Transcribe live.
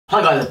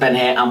Hi guys, it's Ben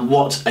here, and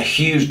what a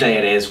huge day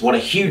it is. What a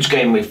huge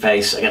game we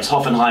face against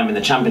Hoffenheim in the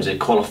Champions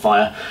League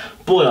qualifier.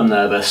 Boy, I'm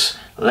nervous.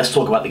 Let's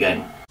talk about the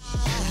game.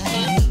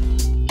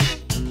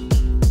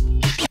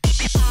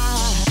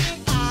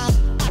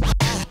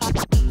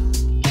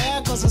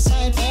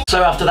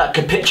 So after that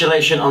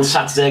capitulation on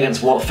Saturday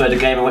against Watford, a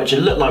game in which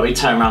it looked like we'd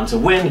turn around to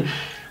win,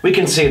 we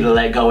conceded a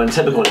late goal in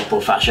typical Liverpool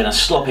fashion, a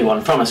sloppy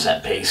one from a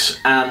set piece,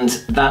 and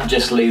that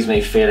just leaves me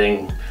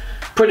feeling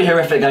pretty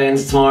horrific going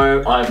into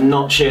tomorrow. I've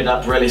not cheered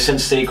up really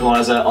since the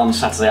equaliser on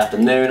Saturday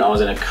afternoon. I was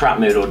in a crap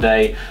mood all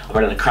day. I've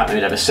been in a crap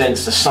mood ever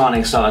since. The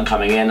signings started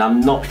coming in. I'm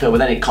not filled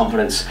with any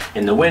confidence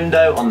in the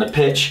window, on the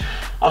pitch.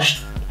 Am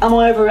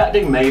I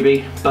overreacting?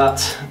 Maybe,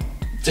 but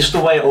just the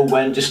way it all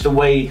went, just the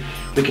way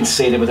we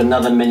conceded with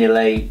another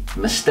Mignolet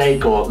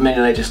mistake, or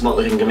Mignolet just not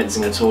looking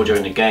convincing at all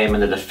during the game,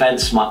 and the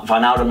defence,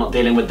 Wijnaldum not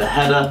dealing with the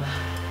header.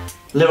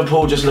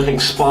 Liverpool just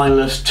looking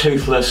spineless,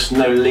 toothless,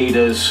 no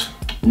leaders,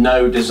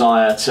 no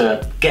desire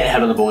to get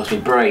ahead on the ball, to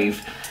be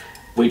brave.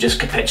 We just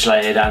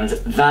capitulated, and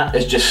that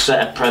has just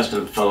set a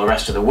precedent for the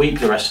rest of the week,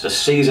 the rest of the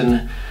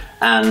season,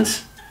 and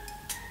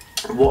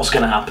what's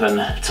going to happen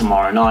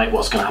tomorrow night,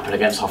 what's going to happen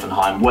against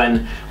Hoffenheim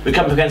when we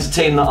come up against a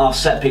team that are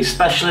set-piece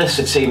specialists,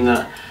 a team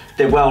that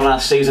did well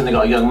last season. They've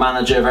got a young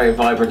manager, a very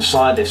vibrant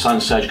side. They've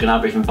signed Jurgen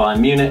Klopp from Bayern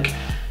Munich.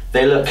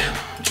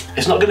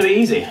 It's not going to be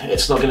easy.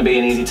 It's not going to be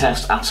an easy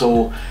test at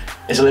all.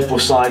 It's a Liverpool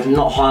side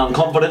not high on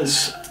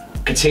confidence.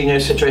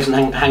 Coutinho situation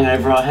hanging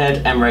over our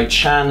head. Emre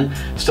Can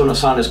still not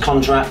signed his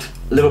contract.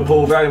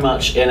 Liverpool very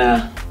much in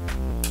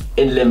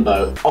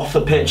limbo. Off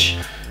the pitch,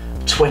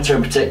 Twitter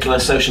in particular,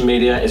 social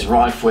media is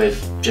rife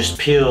with just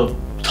pure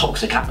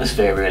toxic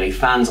atmosphere really.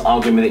 Fans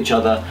arguing with each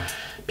other.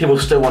 People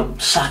still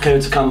want Saka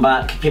to come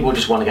back. People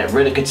just want to get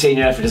rid of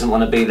Coutinho if he doesn't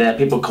want to be there.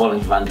 People calling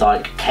for Van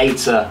Dijk,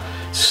 Keita,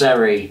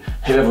 Seri,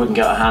 whoever we can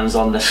get our hands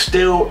on. There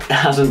still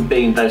hasn't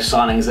been those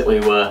signings that we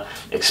were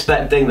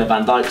expecting. The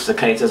Van Dijks, the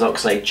Keitas,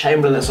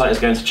 Oxlade-Chamberlain looks like is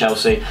going to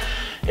Chelsea.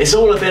 It's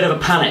all a bit of a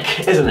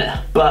panic, isn't it?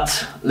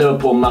 But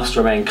Liverpool must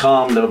remain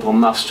calm. Liverpool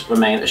must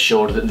remain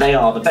assured that they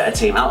are the better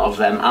team out of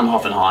them and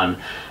Hoffenheim,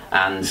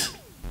 and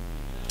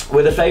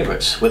we're the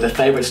favourites. We're the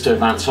favourites to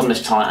advance from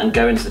this tie and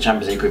go into the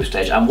Champions League group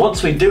stage. And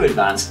once we do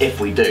advance,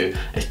 if we do,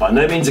 it's by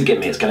no means a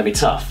gimme. It's going to be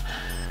tough.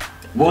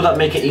 Will that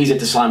make it easier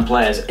to sign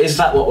players? Is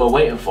that what we're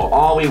waiting for?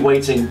 Are we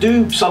waiting?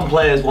 Do some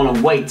players want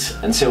to wait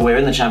until we're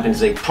in the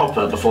Champions League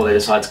proper before they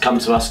decide to come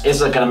to us? Is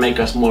that going to make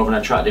us more of an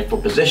attractive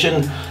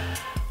proposition?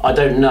 I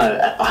don't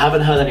know. I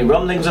haven't heard any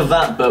rumblings of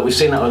that, but we've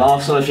seen that with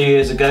Arsenal a few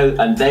years ago,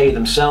 and they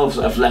themselves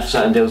have left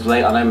certain deals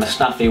late. I know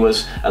Mustafi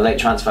was a late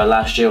transfer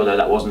last year, although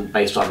that wasn't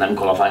based on them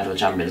qualifying for the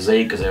Champions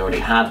League because they already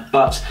had,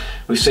 but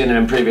we've seen them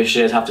in previous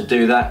years have to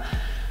do that.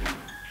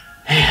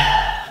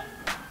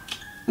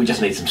 We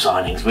just need some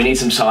signings. We need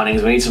some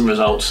signings. We need some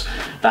results.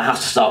 That has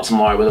to start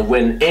tomorrow with a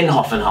win in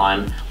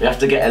Hoffenheim. We have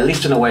to get at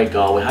least an away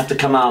goal. We have to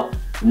come out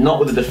not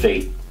with a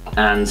defeat.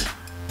 And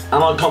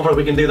am I confident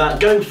we can do that?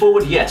 Going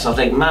forward, yes. I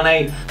think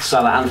Mane,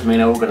 Salah and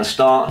Firmino are all going to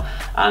start.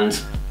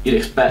 And you'd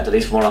expect at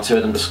least one or two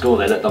of them to score.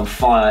 They looked on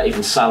fire.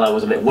 Even Salah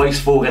was a bit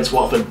wasteful against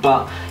Watford,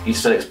 but you'd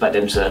still expect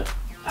him to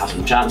have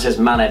some chances.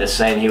 Mane the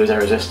same, he was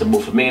irresistible.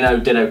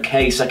 Firmino did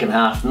okay second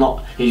half,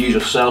 not his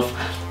usual self.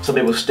 Some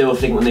people still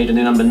think we need a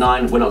new number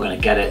 9. We're not going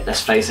to get it,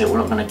 let's face it, we're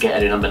not going to get a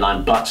new number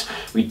 9, but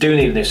we do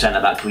need a new centre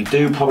back. We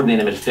do probably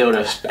need a midfielder,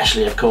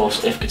 especially of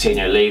course if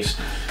Coutinho leaves.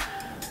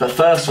 But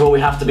first of all,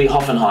 we have to beat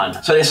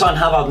Hoffenheim. So they signed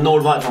Harvard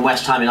Nordvik from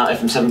West Ham United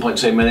from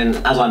 7.2 million.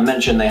 As I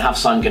mentioned, they have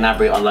signed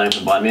Gnabry on loan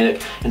from Bayern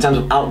Munich. In terms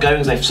of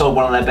outgoings, they've sold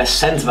one of their best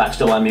centre-backs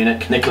to Bayern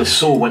Munich. Nicholas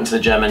Saul went to the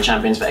German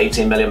champions for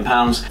 £18 million.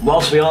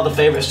 Whilst we are the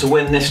favourites to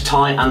win this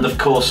tie, and of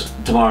course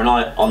tomorrow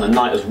night on the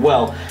night as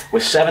well, we're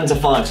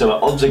 7-5, so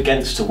we're odds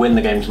against to win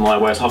the game tomorrow,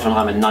 whereas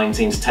Hoffenheim are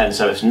 19-10.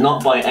 So it's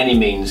not by any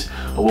means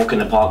a walk in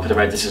the park for the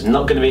Reds. This is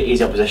not going to be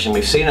easy opposition.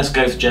 We've seen us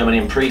go to Germany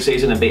in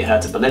pre-season and beat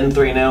Hertha Berlin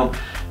 3-0.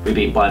 We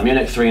beat Bayern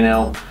Munich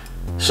 3-0.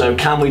 So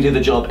can we do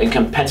the job in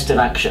competitive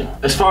action?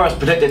 As far as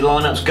predicted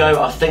lineups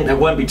go, I think there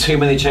won't be too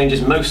many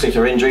changes, mostly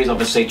through injuries.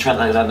 Obviously Trent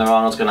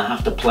Alexander-Arnold's going to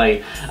have to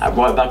play at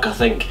right back. I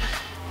think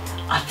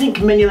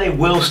Mignolet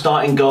will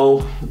start in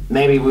goal.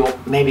 Maybe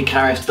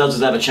Karius does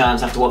deserve a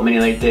chance after what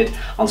Mignolet did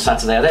on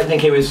Saturday. I don't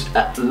think he was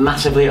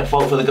massively at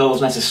fault for the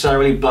goals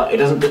necessarily, but he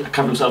doesn't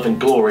cover himself in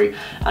glory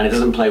and he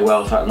doesn't play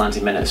well throughout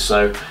 90 minutes.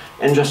 So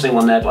interesting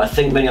one there, but I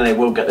think Mignolet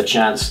will get the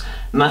chance.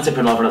 Matip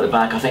and Lovren at the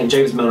back. I think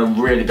James Milner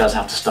really does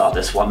have to start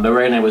this one.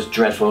 Moreno was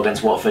dreadful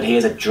against Watford. He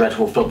is a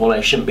dreadful footballer.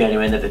 He shouldn't be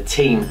anywhere near the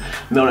team.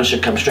 Milner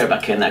should come straight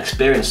back in, that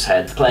experienced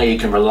head, player you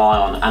can rely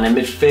on. And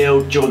in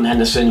midfield, Jordan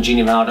Henderson,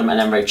 Gini Wijnaldum and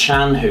Emre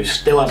Can, who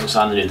still hasn't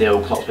signed a new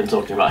deal. Klopp's been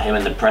talking about him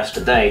in the press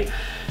today.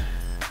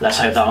 Let's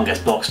hope that one gets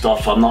boxed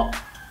off. I'm not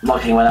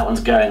liking where that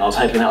one's going. I was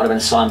hoping that would have been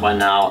signed by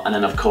now. And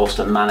then of course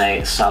the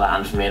Mane, Salah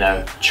and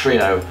Firmino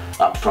trio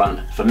up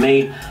front. For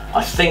me,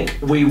 I think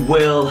we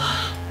will...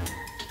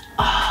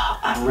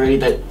 I really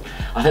don't.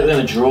 I think we're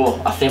going to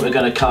draw. I think we're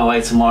going to come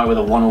away tomorrow with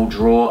a 1-1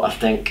 draw. I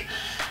think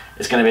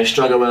it's going to be a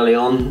struggle early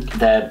on.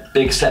 They're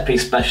big set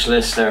piece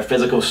specialists. They're a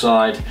physical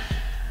side.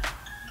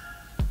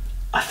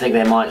 I think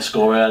they might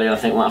score early, and I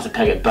think we'll have to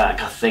peg it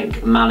back. I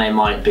think Mane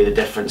might be the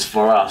difference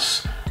for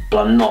us,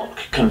 but I'm not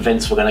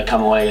convinced we're going to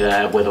come away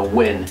there with a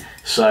win.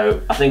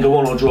 So I think a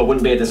 1-1 draw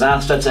wouldn't be a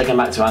disaster, taking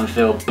back to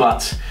Anfield,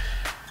 but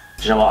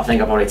do you know what, I think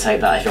I'll probably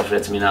take that if you offered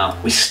it to me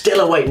now. We still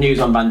await news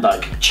on Van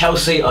Dijk.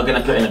 Chelsea are going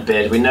to put in a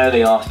bid. We know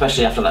they are,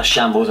 especially after that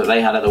shambles that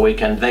they had at the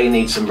weekend. They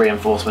need some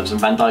reinforcements,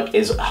 and Van Dijk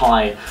is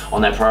high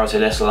on their priority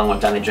list, along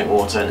with Danny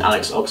Drinkwater and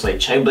Alex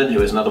Oxlade-Chamberlain,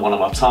 who is another one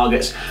of our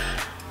targets.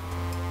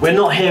 We're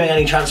not hearing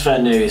any transfer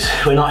news.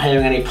 We're not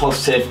hearing any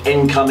positive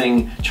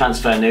incoming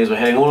transfer news. We're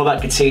hearing all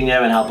about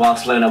Coutinho and how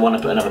Barcelona want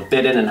to put another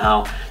bid in and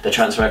how the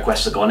transfer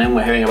requests have gone in.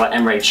 We're hearing about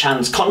Emre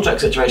Can's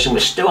contract situation,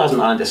 which still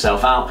hasn't ironed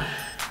itself out.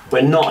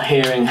 We're not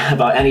hearing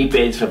about any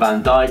bids for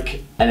Van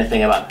Dijk,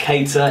 anything about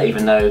Keita,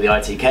 even though the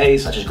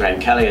ITKs, such as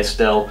Graham Kelly, are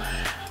still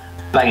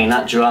banging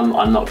that drum.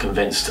 I'm not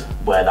convinced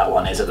where that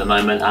one is at the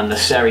moment, and the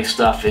Seri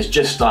stuff is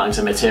just starting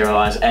to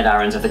materialise. Ed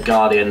Aarons of The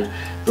Guardian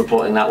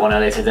reporting that one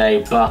earlier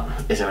today, but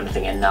is there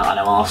anything in that? I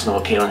know Arsenal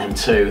are keen on him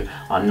too.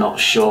 I'm not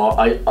sure.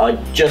 I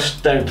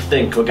just don't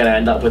think we're going to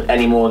end up with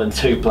any more than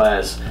 2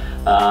 players.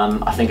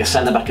 I think a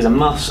centre-back is a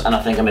must, and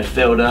I think a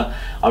midfielder.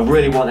 I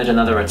really wanted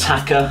another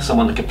attacker,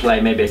 someone that could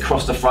play maybe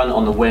across the front,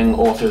 on the wing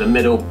or through the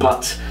middle,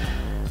 but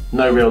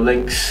no real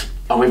links.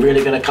 Are we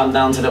really going to come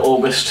down to the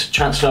August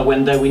transfer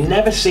window? We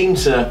never seem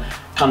to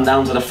come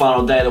down to the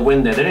final day of the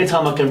window. The only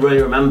time I can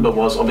really remember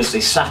was obviously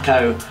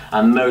Sacco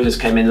and Moses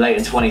came in late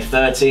in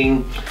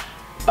 2013.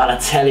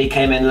 Balotelli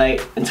came in late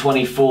in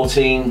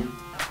 2014.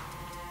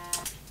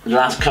 The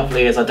last couple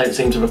of years I don't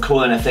seem to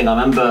recall anything. I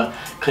remember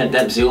Clint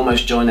Dempsey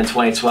almost joined in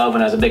 2012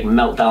 and there was a big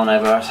meltdown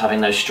over us having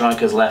no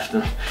strikers left,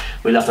 and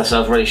we left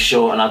ourselves really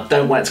short, and I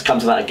don't want it to come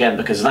to that again,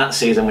 because that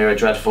season we were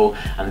dreadful,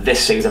 and this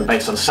season,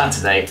 based on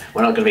Saturday,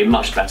 we're not going to be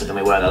much better than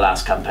we were the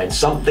last campaign.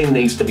 Something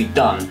needs to be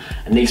done,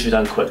 and needs to be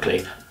done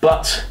quickly.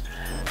 But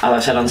as I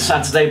said on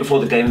Saturday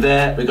before the game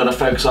there, we've got to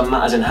focus on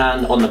matters in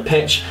hand on the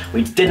pitch.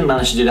 We didn't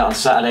manage to do that on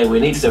Saturday. We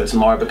need to do it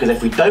tomorrow, because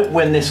if we don't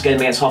win this game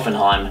against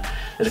Hoffenheim,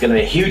 there's going to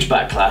be a huge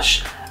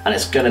backlash, and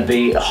it's going to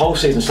be a whole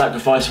season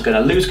sacrifice. We're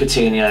going to lose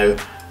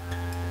Coutinho,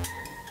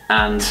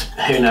 and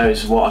who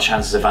knows what our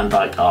chances of Van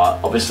Dijk are.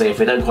 Obviously, if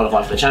we don't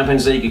qualify for the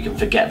Champions League, you can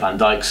forget Van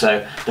Dijk,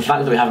 so the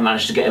fact that we haven't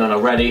managed to get him on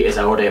already is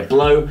already a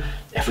blow.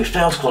 If we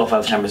fail to qualify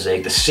for the Champions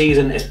League, the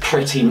season is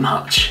pretty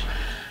much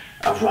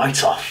a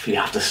write-off, you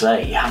have to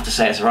say. You have to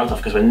say it's a write-off,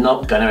 because we're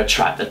not going to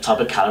attract the type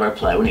of calibre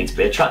player we need to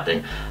be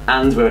attracting,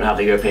 and we're going to have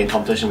the European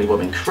competition we've all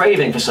been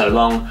craving for so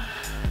long.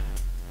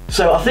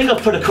 So I think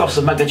I've put across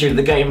the magnitude of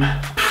the game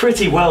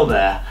pretty well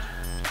there.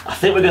 I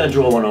think we're going to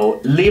draw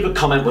 1-1. Leave a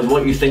comment with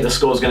what you think the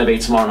score is going to be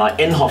tomorrow night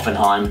in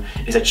Hoffenheim.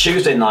 It's a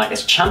Tuesday night,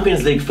 it's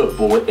Champions League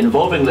football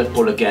involving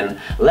Liverpool again.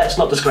 Let's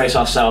not disgrace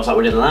ourselves like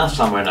we did the last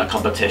time we were in a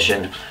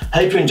competition.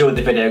 Hope you enjoyed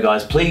the video,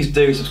 guys. Please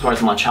do subscribe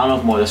to my channel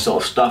for more of this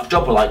sort of stuff.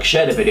 Drop a like,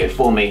 share the video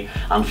for me,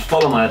 and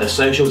follow my other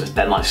socials, as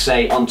Ben might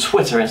say, on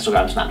Twitter,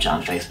 Instagram, Snapchat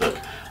and Facebook.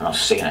 And I'll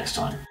see you next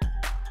time.